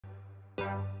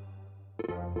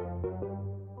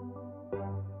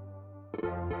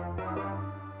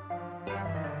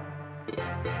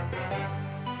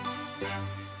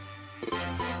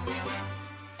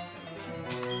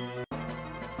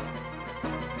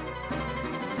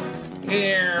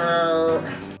Here.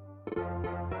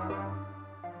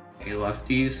 Hey,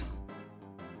 lefties.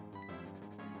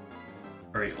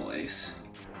 Variable ace.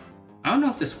 I don't know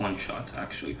if this one shot's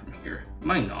actually from here.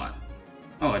 Might not.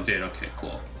 Oh, it did. Okay,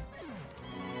 cool.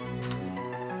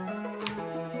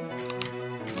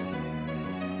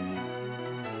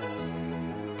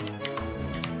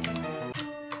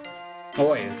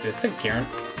 Oh wait, is this a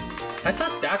guarantee? I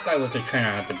thought that guy was the trainer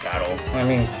I had to battle. I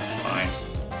mean, fine.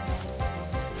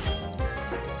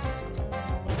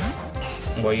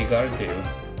 What you gotta do.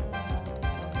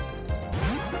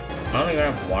 I don't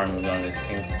even have water moves on this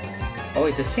thing. Oh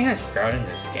wait, this thing has drought in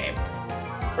this game.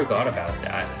 Forgot about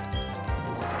that.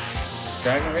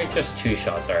 Dragon Rage just 2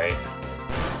 shots, alright.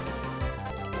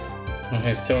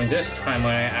 Okay, so in this time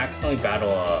when I accidentally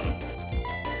battle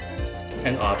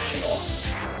an optional,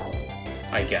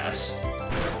 I guess.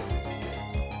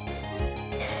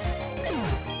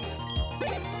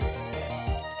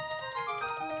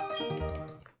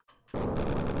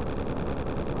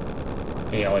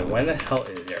 Yeah, wait, when the hell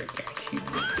is there a guaranteed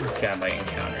Gabite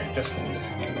encounter just in this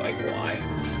game? Like, why?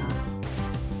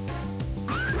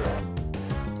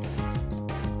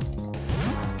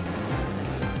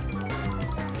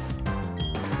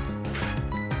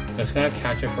 Just gonna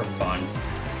catch it for fun.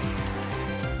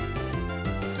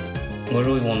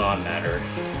 Literally will not matter.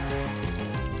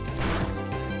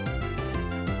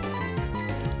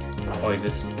 Oh wait,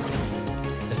 this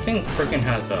thing freaking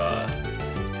has a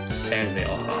sand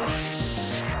veil, huh?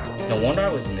 No wonder I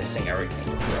was missing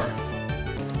everything before.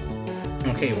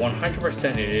 Okay,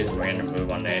 100% it is random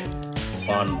move on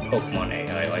Pokemon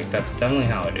AI. Like, that's definitely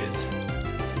how it is.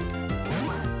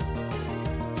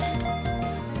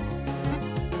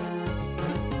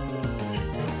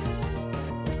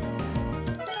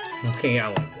 Okay, yeah,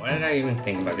 like, why did I even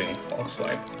think about doing False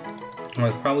Swipe? It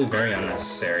was probably very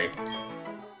unnecessary.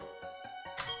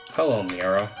 Hello,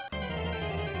 Mira.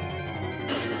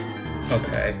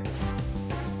 Okay.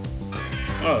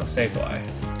 Oh, Sableye.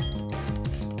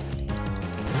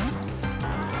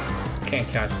 Can't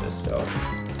catch this though.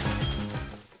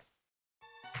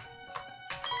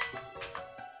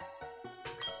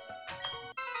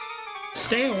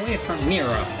 Stay away from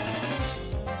Mira.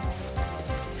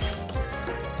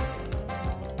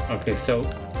 Okay, so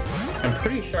I'm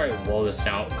pretty sure I wall this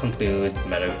out completely with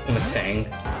Metang.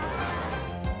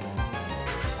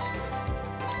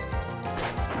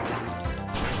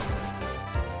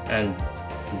 And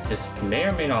this may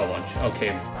or may not one shot. Okay,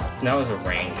 that was a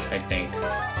range, I think.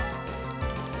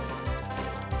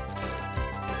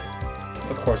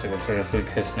 Of course I go for the Food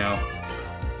Kiss now.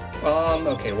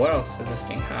 Okay, what else does this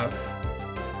thing have?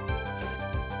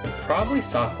 It probably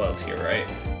Softbell's here, right?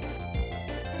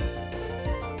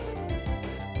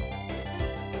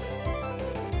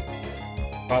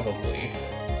 Probably.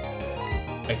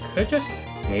 I could just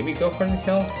maybe go for the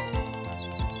kill.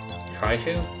 Try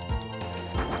to.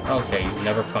 Okay,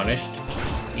 never punished.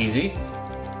 Easy.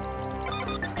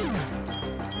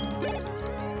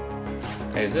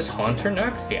 Hey, is this Haunter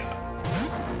next? Yeah.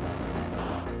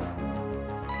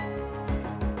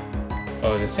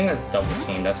 Oh, this thing has double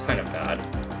team. That's kind of bad.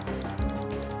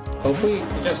 Hopefully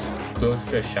it just goes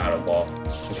to a Shadow Ball.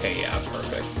 Okay, yeah,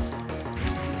 perfect.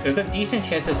 There's a decent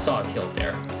chance it saw a kill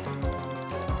there.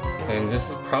 And this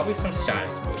is probably some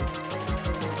status boost.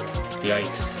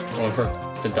 Yikes. Going for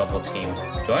the double team.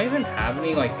 Do I even have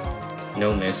any, like,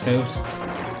 no miss moves?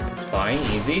 It's fine,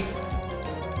 easy.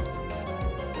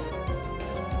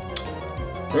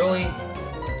 Really?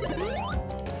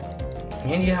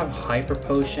 And you have Hyper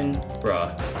Potion?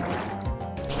 Bruh.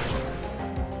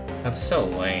 That's so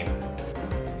lame.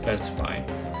 That's fine.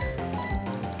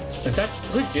 Is that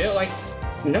legit? Like,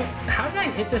 no, how did I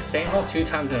hit the same roll 2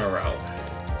 times in a row?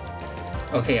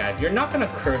 Okay, yeah, you're not gonna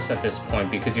curse at this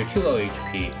point because you're too low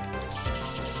HP.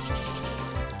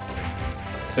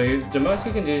 So the most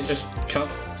you can do is just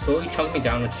slowly chunk me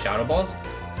down with Shadow Balls.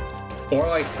 Or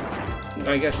like,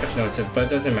 I guess Hypnosis, but it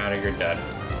doesn't matter, you're dead.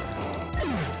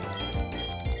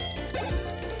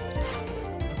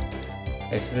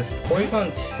 Okay, so this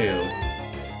Porygon 2...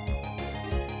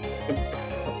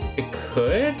 It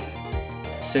could?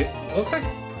 Looks like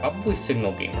probably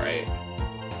Signal Beam, right?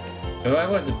 If I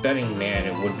was a betting man,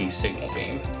 it would be Signal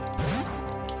Beam.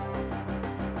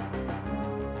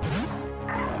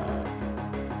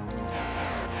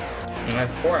 And I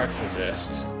have 4x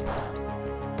resist.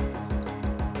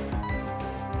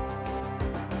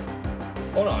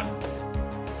 Hold on.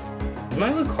 Is my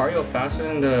Lucario faster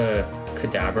than the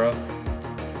Kadabra?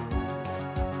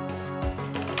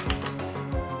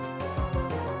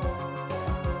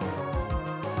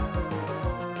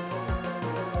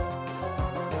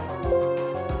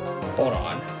 Hold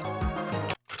on.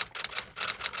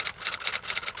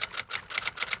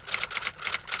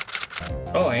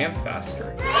 Oh, I am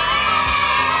faster.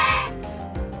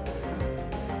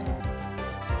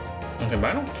 Okay, but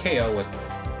I don't KO with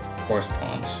Horse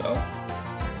Palm, so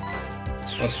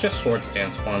let's just Swords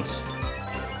Dance once.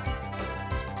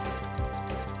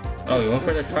 Oh, you went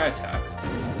for the Tri-Attack.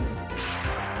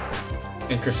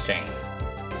 Interesting.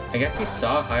 I guess he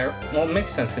saw higher... Well, it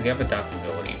makes sense because you have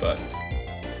adaptability, but...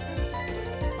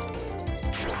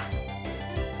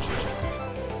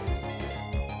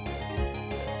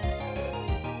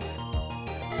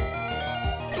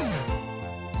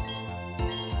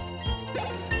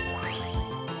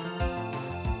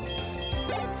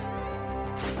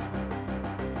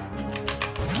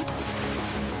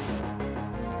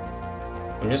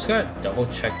 I'm just gonna double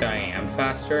check that I am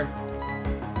faster.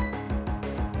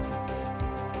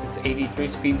 It's 83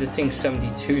 speed, this thing's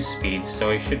 72 speed, so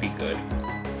it should be good.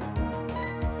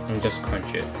 And just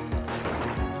crunch it.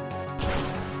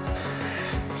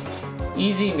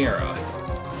 Easy Mira.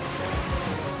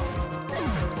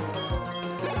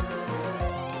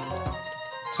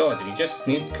 So, did you just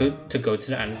need to go to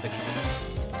the end of the game?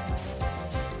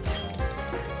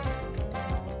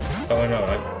 Oh no,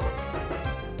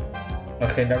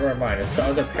 okay, never mind. It's the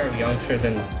other pair of youngsters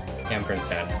in Amber's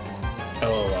dead.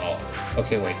 LOL.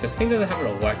 Okay, wait. This thing doesn't have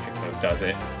an electric move, does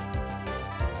it?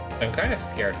 I'm kind of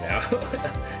scared now.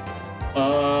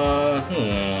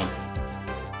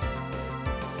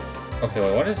 Okay,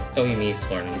 wait. What does Illumise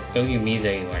learn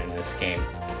in this game?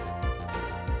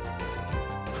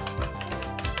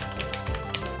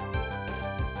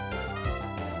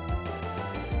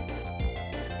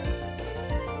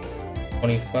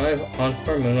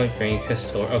 Encore Moonlight Drain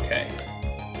Castor. Okay.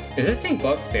 Is this thing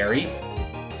Bug Fairy?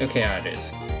 Okay, yeah, it is.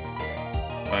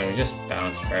 Fine, we just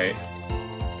bounce, right?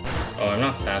 Oh, I'm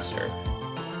not faster.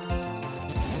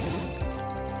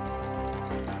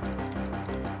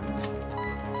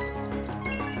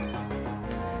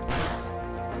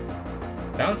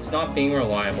 Bounce not being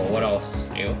reliable. What else is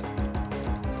new?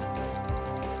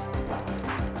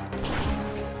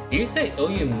 Do you say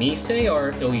Illumise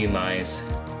or Illumise?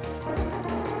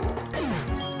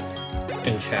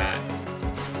 In chat.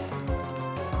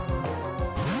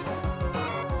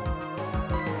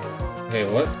 Okay,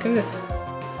 what can this...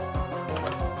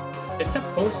 It's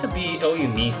supposed to be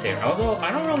Illumise, although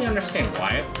I don't really understand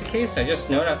why it's the case. I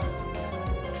just know that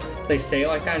they say it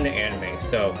like that in the anime,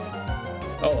 so...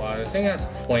 Oh wow, this thing has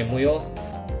Flame Wheel,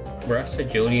 Rest,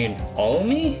 Agility, and Follow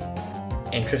Me?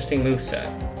 Interesting moveset.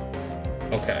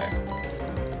 Okay.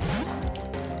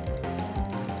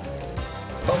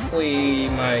 Hopefully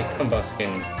my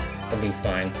Combustion will be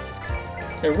fine.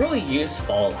 They really use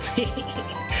Follow Me,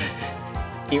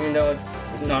 even though it's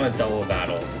not a double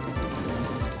battle.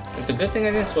 It's a good thing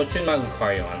I didn't switch in my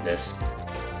Lucario on this.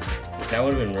 That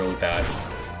would have been really bad.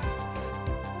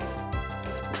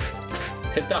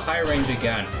 Hit the high range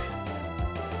again.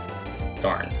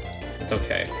 Darn. It's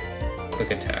okay.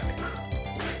 Quick attack.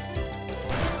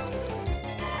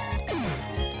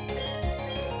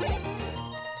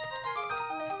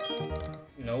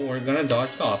 No, we're gonna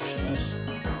dodge the optionals.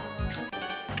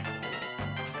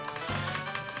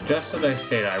 Just as I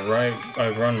say that, I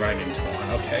run right into one.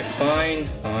 Okay, fine,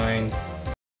 fine.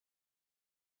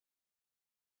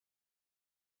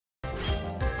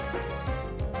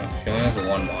 She only has a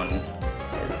 1-1.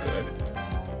 We're good.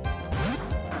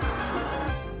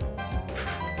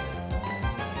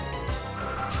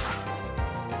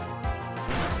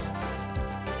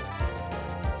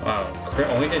 Wow, crit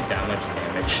only did damage.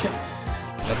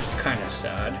 That's kind of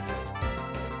sad.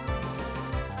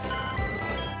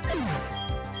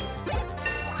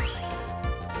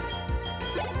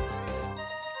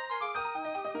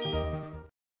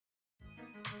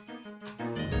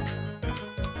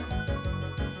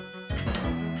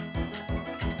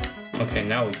 Okay,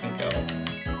 now we can go.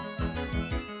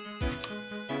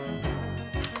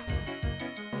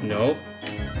 Nope.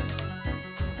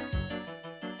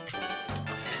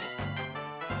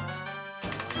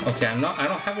 Okay, I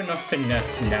don't have enough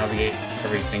finesse to navigate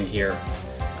everything here.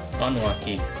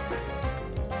 Unlucky.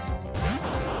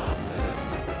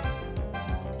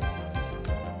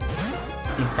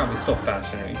 I'm probably still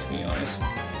faster than me, to be honest.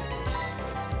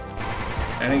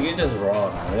 And I used this raw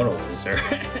on. What a loser.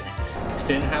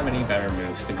 Didn't have any better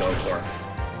moves to go for.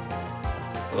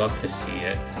 Love to see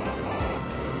it.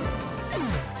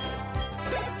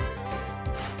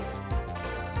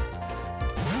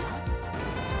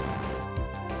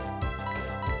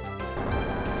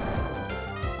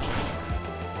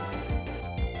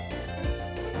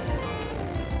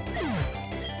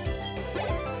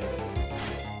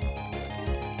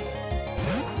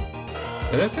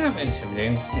 Does this have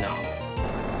intimidating? No.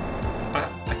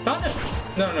 I thought it...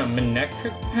 No,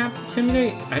 Manectric have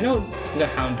intimidate? I know the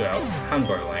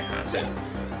Houndour line has it.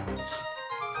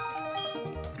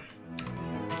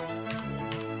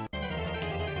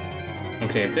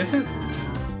 Okay, this is...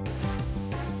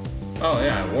 Oh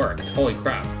yeah, it worked. Holy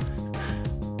crap.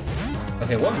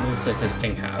 Okay, what moves does this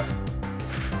thing have?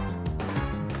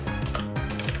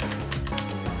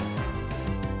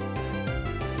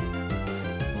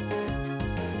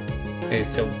 Okay,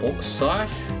 so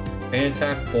slash, main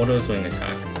attack, bulldoze, wing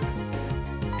attack.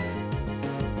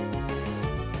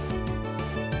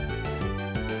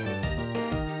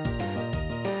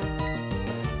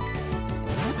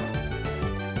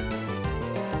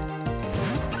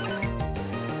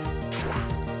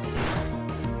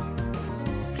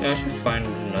 Yeah, I should find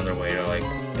another way to like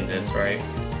do this, right?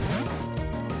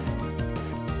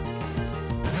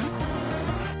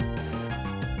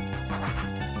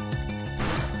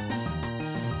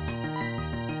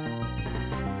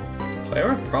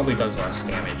 Player probably does less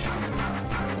damage.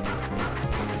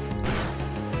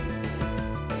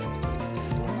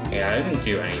 Yeah, I didn't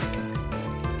do anything.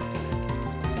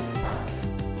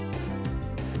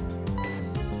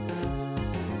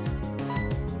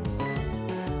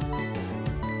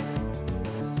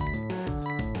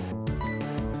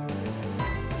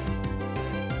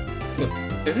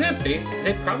 Isn't it base?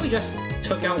 They probably just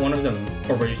took out one of the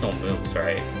original moves,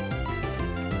 right?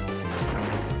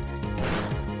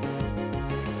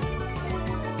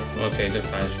 Okay,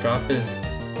 defense drop is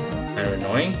kind of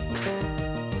annoying.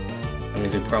 I mean,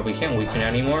 they probably can't weaken it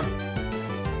anymore.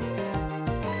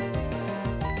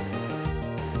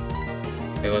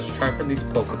 Okay, let's try for these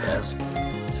Pokeballs.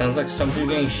 Sounds like somebody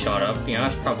getting shot up. Yeah,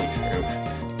 that's probably true.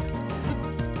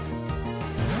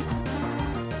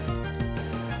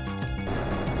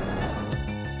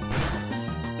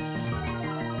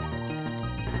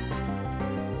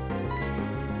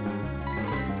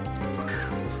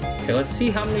 Okay, let's see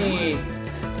how many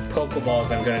Pokeballs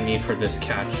I'm gonna need for this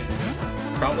catch.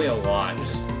 Probably a lot,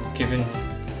 just given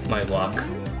my luck.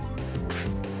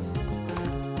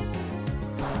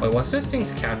 Wait, what's this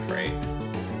thing's catch rate?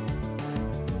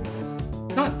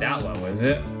 Not that low, is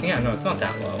it? Yeah, no, it's not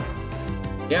that low.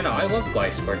 Yeah, no, I love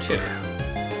Gliscor too.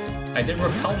 I did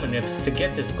Repel Manips to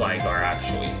get this Gligar,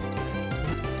 actually.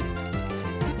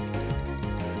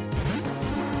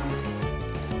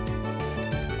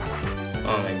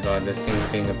 Oh my god, this thing's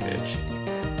being a bitch.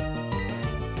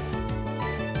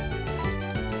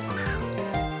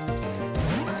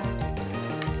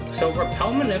 So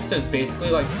Repel Manips is basically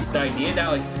like the idea that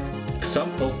like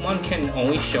some Pokemon can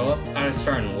only show up at a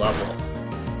certain level.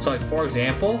 So like for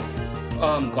example,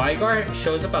 Gligar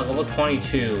shows up at level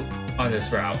 22 on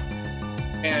this route.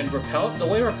 And the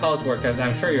way Repels work, as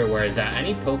I'm sure you're aware, is that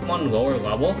any Pokemon lower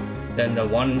level than the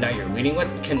one that you're leading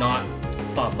with cannot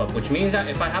pop up, which means that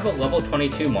if I have a level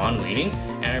 22 Mon leading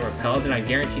and I repel, then I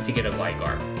guarantee to get a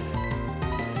Gligar.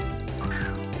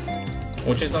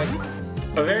 Which is like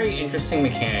a very interesting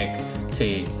mechanic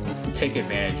to take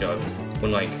advantage of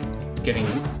when like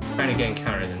trying to get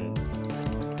encountered in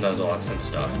Nuzlocke and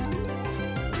stuff.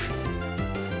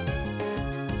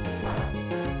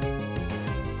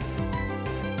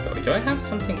 So, do I have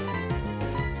something?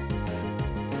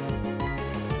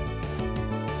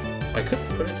 I could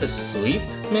put it to sleep,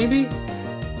 maybe?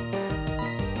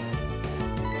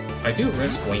 I do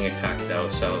risk wing attack though,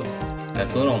 so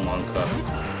that's a little monka.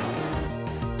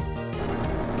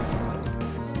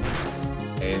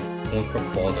 Okay, one for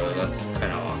Bulldoze, that's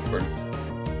kind of awkward.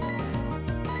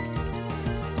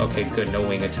 Okay, good, no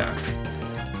wing attack.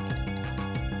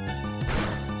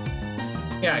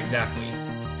 Yeah, exactly.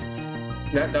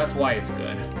 That's why it's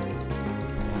good.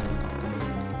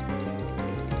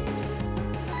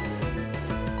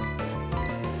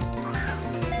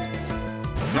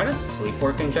 How does sleep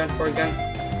work in Gen 4 again?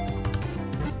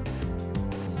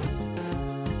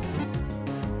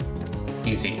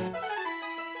 Easy.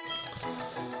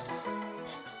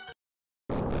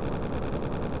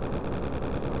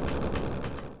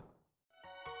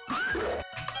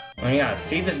 Oh yeah,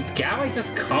 see, this guy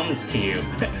just comes to you.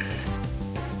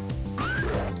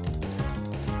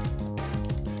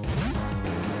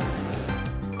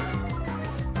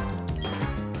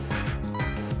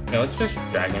 Yeah, let's just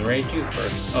Dragon Rage you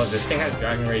first. Oh, this thing has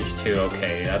Dragon Rage too.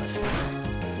 Okay, that's a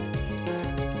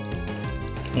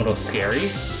little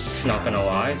scary, not gonna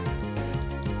lie.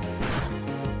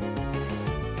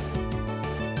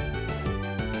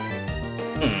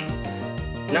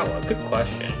 Now what? Good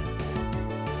question.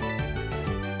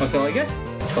 Okay, well I guess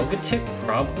Togetic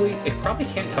probably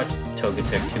can't touch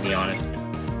Togetic, to be honest.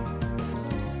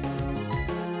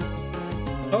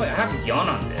 Oh wait, I have yawn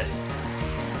on this.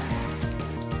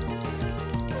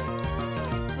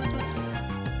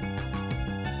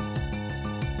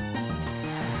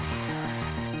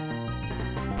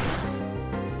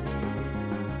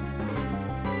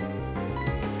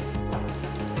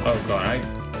 Oh god, I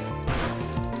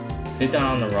did that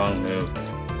on the wrong move.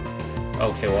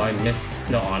 Okay, well I missed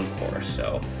the encore,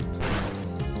 so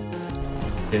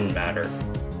didn't matter.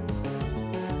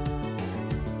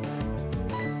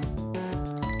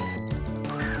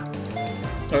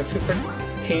 Oh,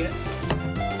 214.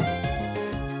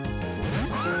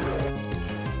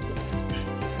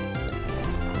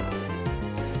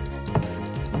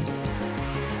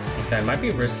 Okay, I might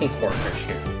be risking core fish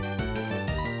here.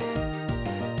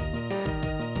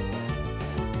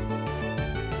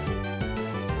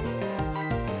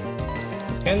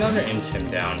 Get another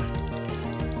intim down.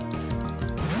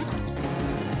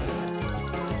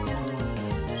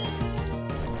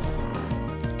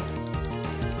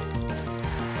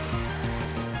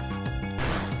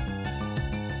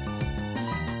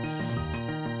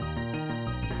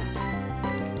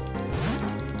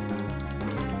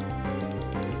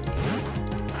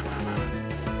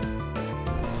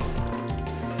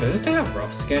 Does this thing have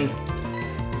rough skin?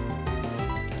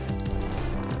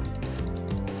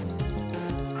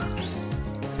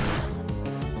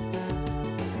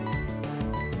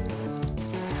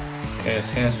 Okay, a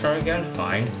sandstorm again,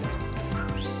 fine.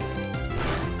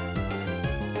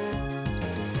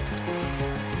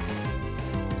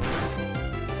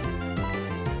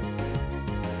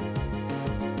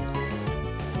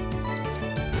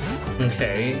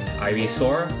 Okay,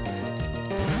 Ivysaur.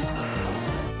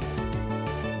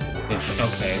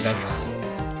 Okay, that's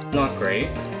not great.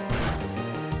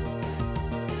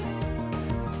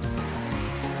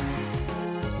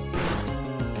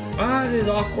 Ah, it is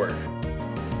awkward.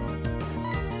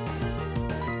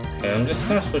 Okay, I'm just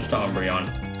gonna switch to Umbreon.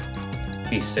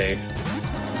 Be safe.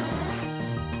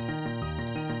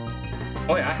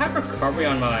 Oh wait, I have recovery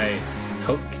on my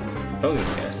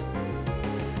Togekiss.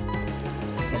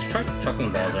 Let's try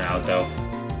chucking balls out though.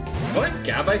 What is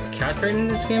Gabite's catch rate in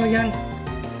this game again?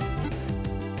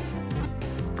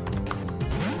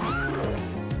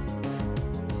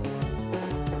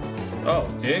 Oh,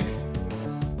 dig?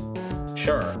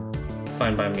 Sure.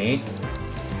 Fine by me.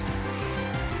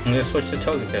 I'm gonna switch to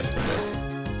Togekiss for this.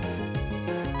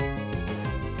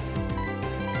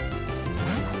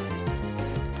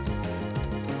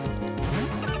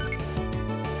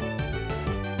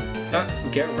 Ah,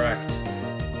 get wrecked.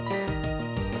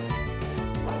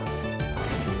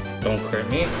 Don't crit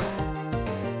me.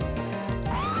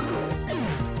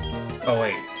 Oh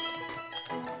wait.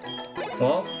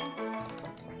 Well.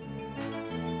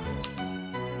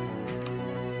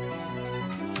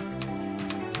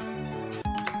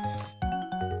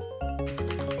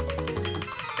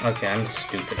 Okay, I'm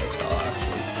stupid as hell,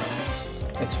 actually.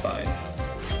 It's fine.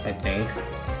 I think.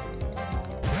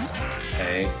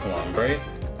 Okay, Lombre.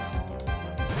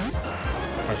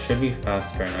 I should be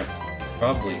faster, and I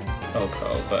probably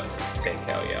Oko, but fake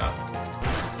out, yeah.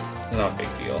 Not a big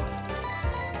deal.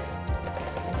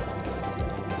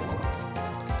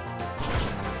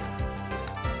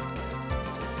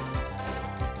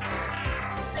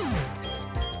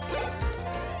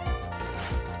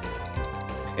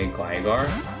 Okay, Gligar.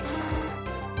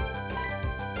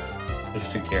 Switch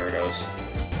to Gyarados.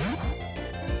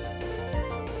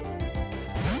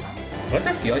 Why does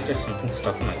I feel like there's something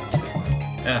stuck in my tooth?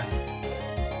 Ah.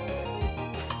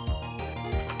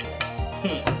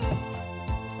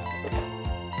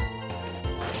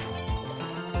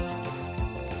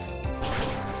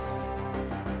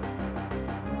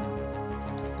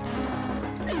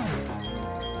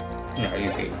 No,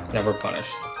 easy. Never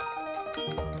punished.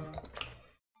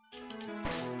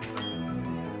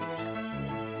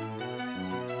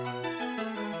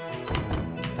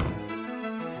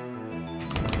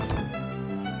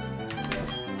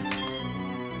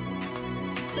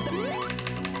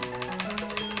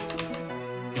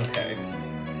 Okay.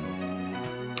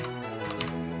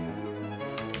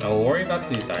 I'll worry about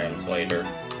these items later.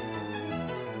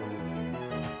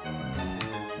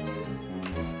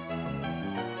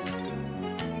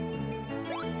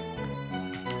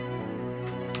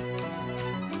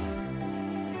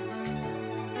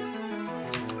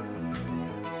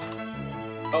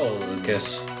 Oh,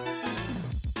 Lucas.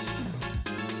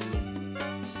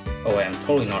 Oh wait, I'm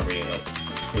totally not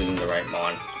reading the right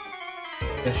mon.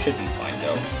 This should be fine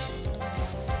though.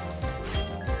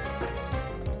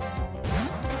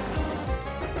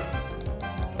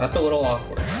 That's a little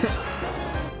awkward.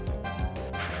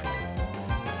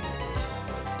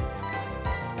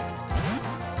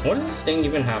 What does this thing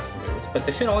even have to do? but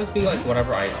there should always be like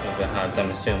whatever ice move it has, I'm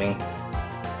assuming.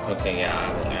 Okay, yeah,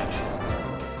 Avalanche.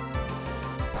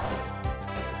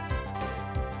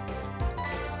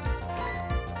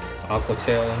 Aqua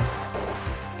Tail.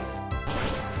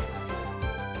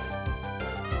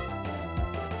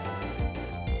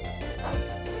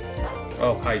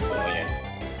 Oh, hi, Julian.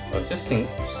 Oh, is this thing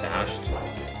sashed?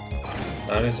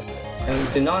 That is...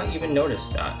 I did not even notice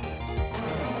that.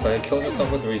 But it kills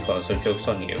itself with recoil, so joke's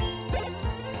on you.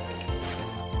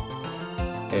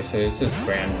 Okay, so this is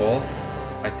Grand Bull.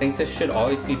 I think this should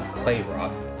always be Play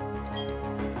Rough.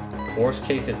 Worst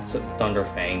case, it's Thunder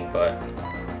Fang, but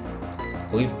I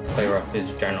believe Play Rough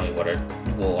is generally what it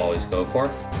will always go for.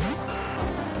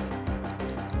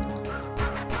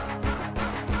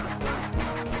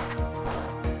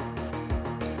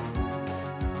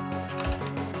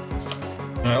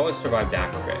 I always survive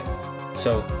that crit.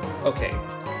 So, okay,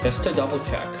 just to double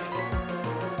check.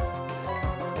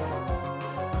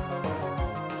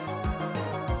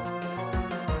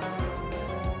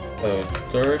 So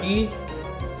 30,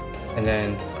 and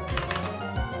then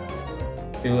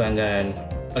 2, and then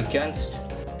against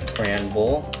Grand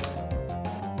Bull,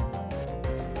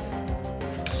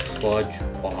 Sludge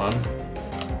Bomb.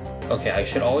 Okay, I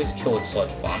should always kill with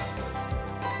Sludge Bomb.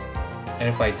 And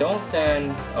if I don't,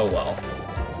 then oh well.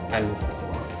 I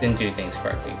didn't do things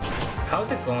correctly. How's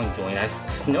it going, Julian? I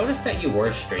noticed that you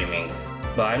were streaming,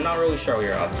 but I'm not really sure what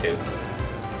you're up to.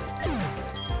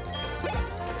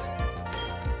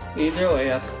 Either way,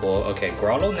 that's cool. Okay,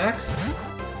 Grotto next.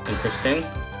 Interesting.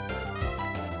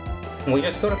 We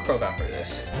just go to Croak after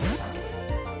this.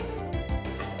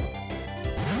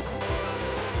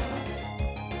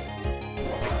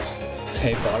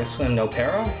 Okay, Body Slam, no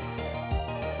para.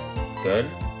 Good.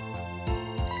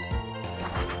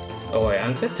 Oh wait,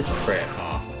 I'm fit to crit,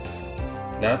 huh?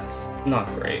 That's not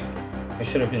great. I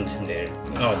should have intimidated.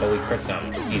 Oh, but we crit them.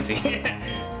 Easy.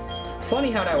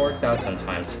 Funny how that works out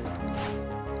sometimes.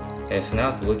 Okay, so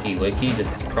now it's Licky Licky.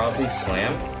 This is probably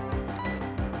Slam.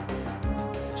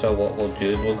 So what we'll do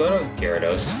is we'll go to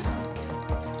Gyarados.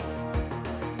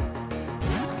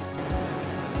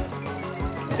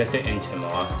 Get the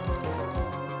Intimidator.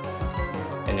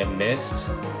 And it missed.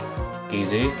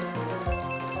 Easy.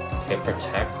 Okay,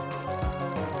 Protect.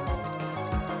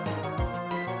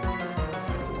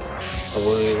 So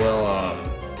we will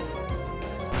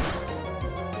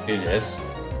do this.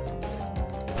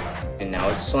 And now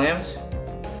it slams.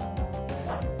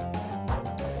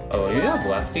 Oh, you have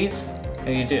lefties? Oh,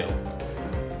 you do.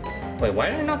 Wait, why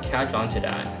did I not catch on to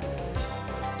that?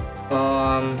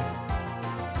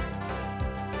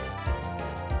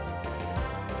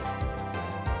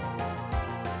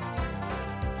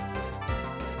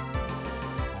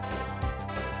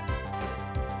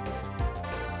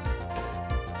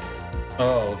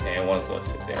 Oh, okay, it was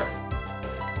listed there.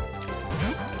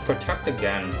 Protect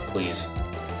again, please.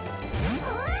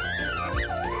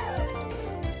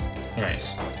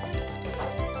 Nice.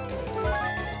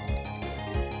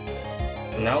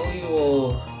 Now we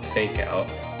will Fake Out.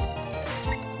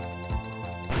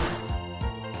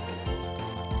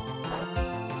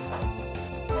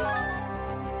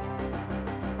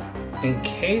 In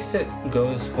case it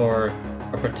goes for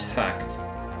a Protect,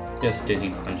 just Dizzy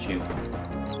Punch you.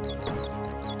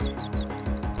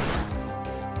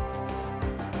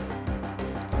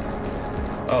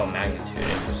 Oh, Magnitude,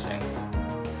 interesting.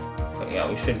 So yeah,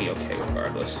 we should be okay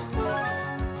regardless.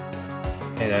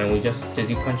 And then we just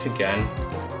Dizzy Punch again,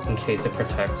 in case it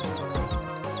protects.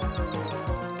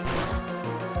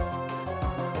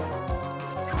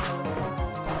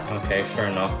 Okay, sure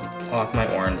enough, off my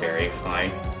Oranberry,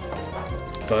 fine.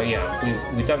 But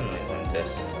yeah, we definitely win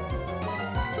this.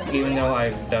 Even though I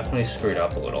definitely screwed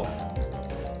up a little.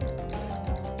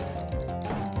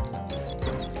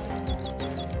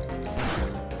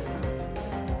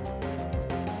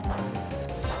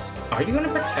 Are you gonna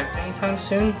protect anytime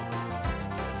soon?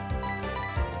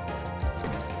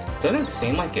 Doesn't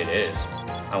seem like it is.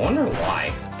 I wonder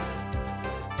why.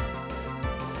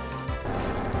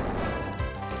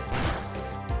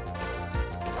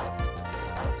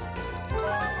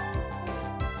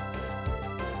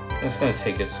 I'm just gonna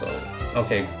take it slow.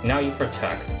 Okay, now you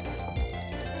protect.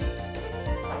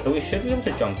 So we should be able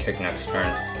to jump kick next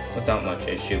turn without much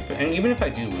issue. And even if I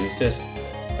do lose this,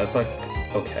 that's like,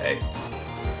 okay.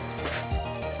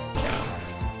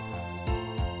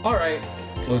 Alright,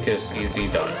 Lucas, easy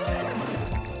done.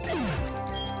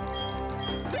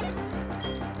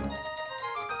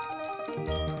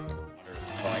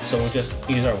 So we'll just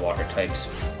use our water types.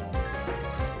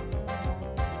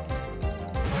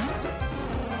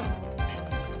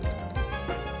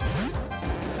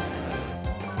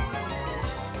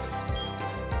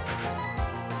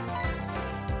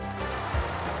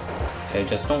 Okay,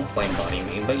 just don't flame body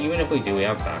me. But even if we do, we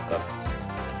have backup.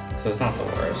 So it's not the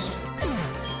worst.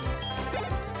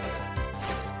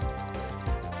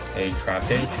 Okay,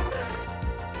 Trapinch.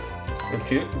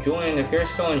 Julian, if you're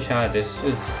still in chat, this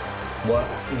is what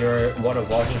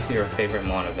evolves into your favorite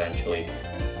mon eventually.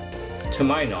 To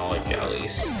my knowledge, at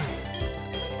least.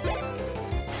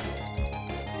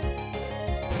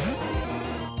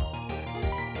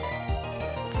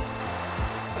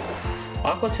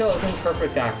 Aqua Tail isn't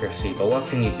perfect accuracy, but what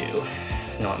can you do?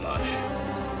 Not much.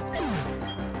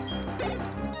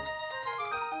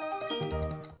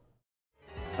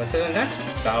 But so the next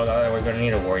battle that we're gonna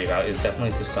need to worry about is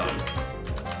definitely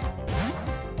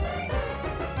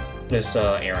this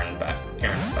Aaron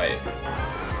fight.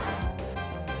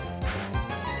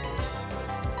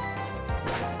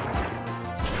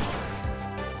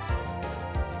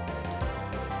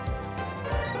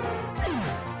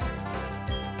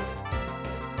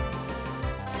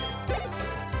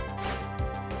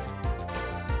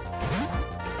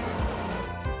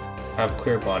 Have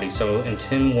clear body, so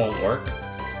Tim won't work.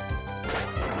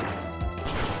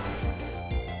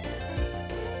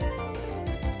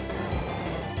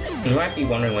 You might be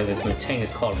wondering why this Metang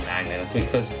is called Magnet. It's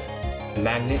because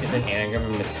Magnet is an anagram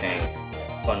of Metang,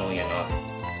 funnily enough.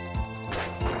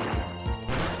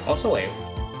 Also wait,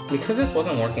 because this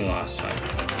wasn't working last time.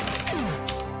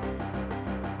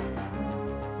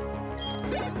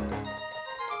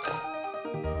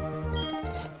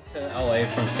 To LA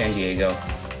from San Diego.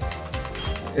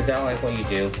 Is that like what you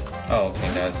do? Oh, okay,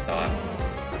 no, it's not.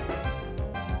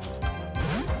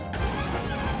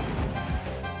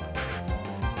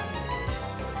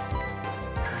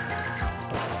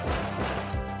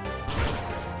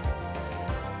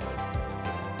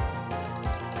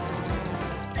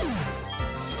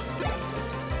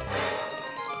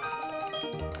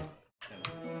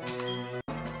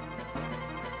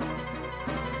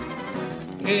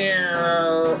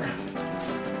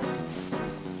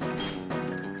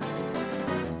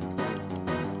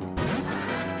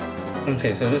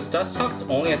 Okay, so this Dustox's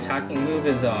only attacking move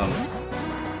is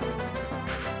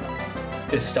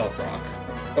Stealth Rock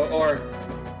or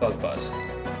Bug Buzz.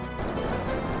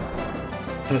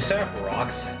 We set up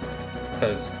rocks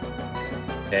because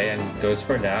and goes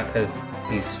for that because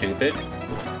he's stupid.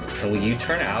 And when you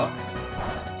turn out,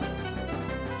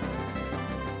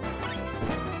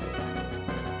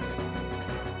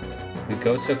 we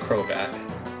go to Crobat.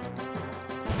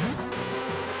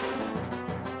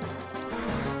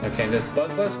 Okay, this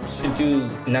Bug Buzz should do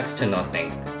next to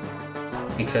nothing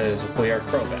because we are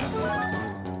Crobat.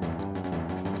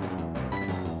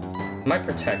 Might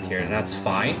protect here, and that's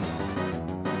fine.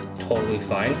 Totally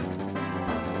fine.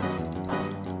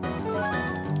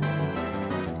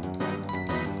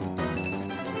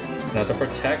 Now to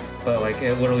protect, but like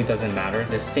it literally doesn't matter.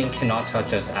 This thing cannot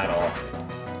touch us at all.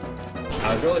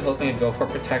 I was really hoping to go for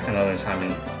protect another time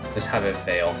and just have it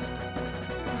fail.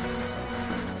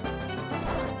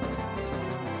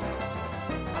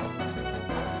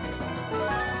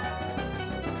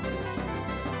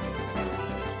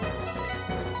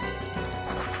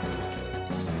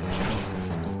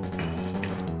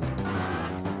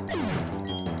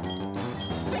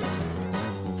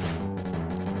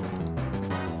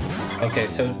 Okay,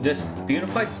 so this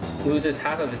Beautifly loses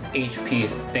half of its HP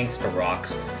thanks to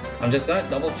rocks. I'm just gonna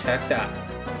double check that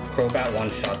Crobat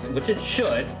one-shot, which it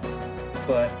should,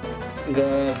 but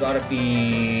gotta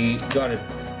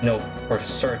know for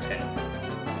certain.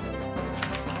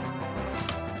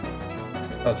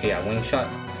 Okay, yeah, Wing Shot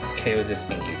KOs this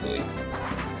thing easily.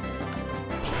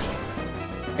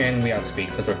 And we outspeed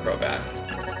because we're Crobat.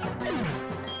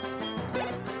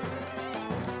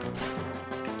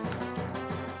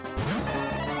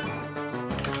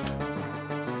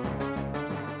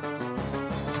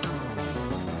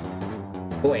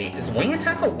 Wait, is Wing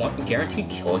Attack a guaranteed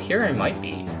kill here? It might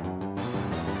be.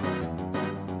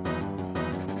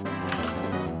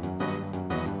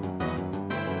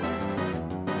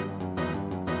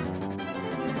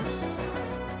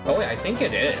 Oh wait, I think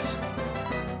it is.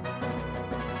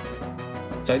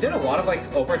 So I did a lot of like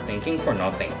overthinking for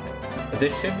nothing. But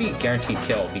this should be guaranteed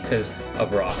kill because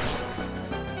of rocks.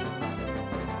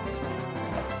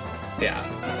 Yeah.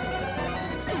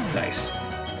 Nice.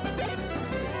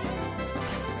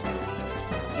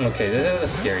 Okay, this is a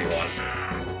scary one.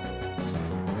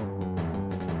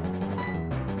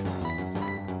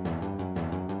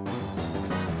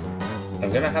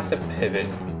 I'm gonna have to pivot.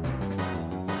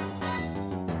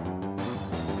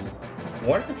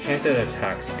 What are the chances it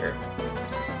attacks here?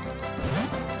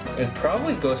 It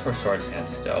probably goes for Sword Stance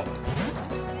still.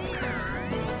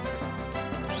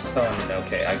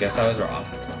 Okay, I guess I was wrong.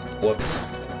 Whoops.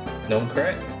 No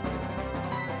crit.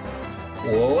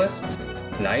 Will-O-Wisp.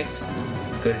 Nice.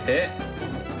 Good hit.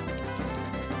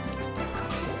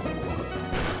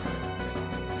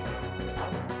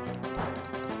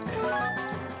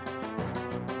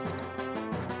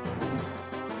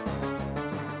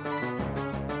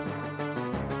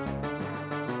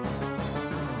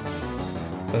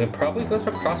 We can probably go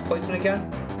for Cross Poison again.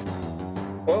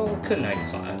 Well, could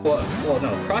Nice on it. Well,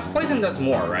 no. Cross Poison does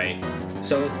more, right?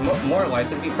 So it's more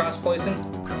likely to be Cross Poison?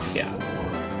 Yeah.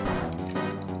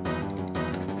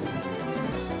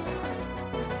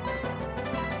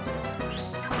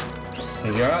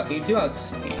 You do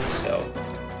outspeed, so.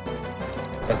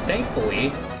 But thankfully,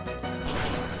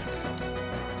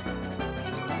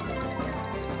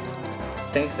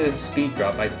 thanks to this speed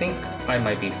drop, I think I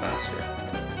might be faster.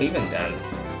 Even then,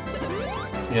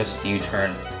 just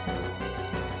U-turn.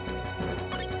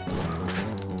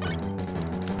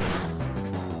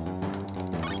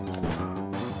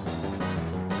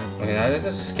 Okay, now this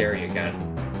is scary again.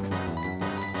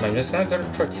 I'm just gonna go to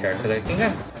Torterra because I think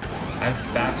I'm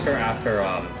faster after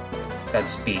that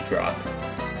speed drop.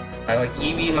 I like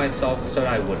EV myself so that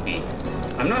I would be.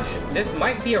 I'm not sure. This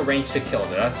might be a range to kill,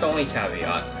 though. That's the only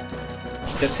caveat.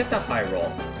 Just hit the high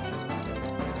roll.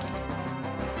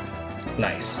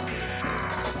 Nice.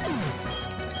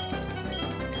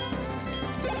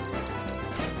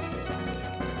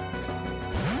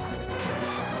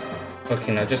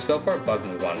 Okay, now just go for a bug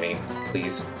move on me,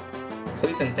 please.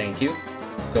 Please and thank you.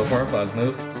 Go for a bug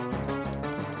move.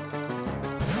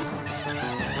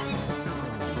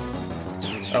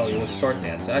 Oh, it was Sword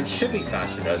Dance. It should be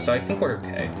faster though, so I think we're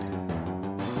okay.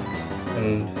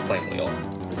 And Flame Wheel.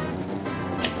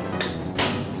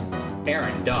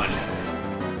 Aaron, done.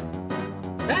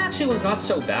 That actually was not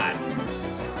so bad.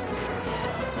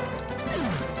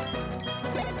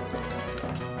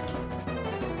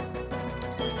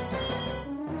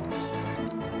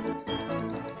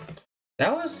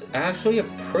 That was actually a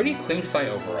pretty clean fight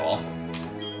overall.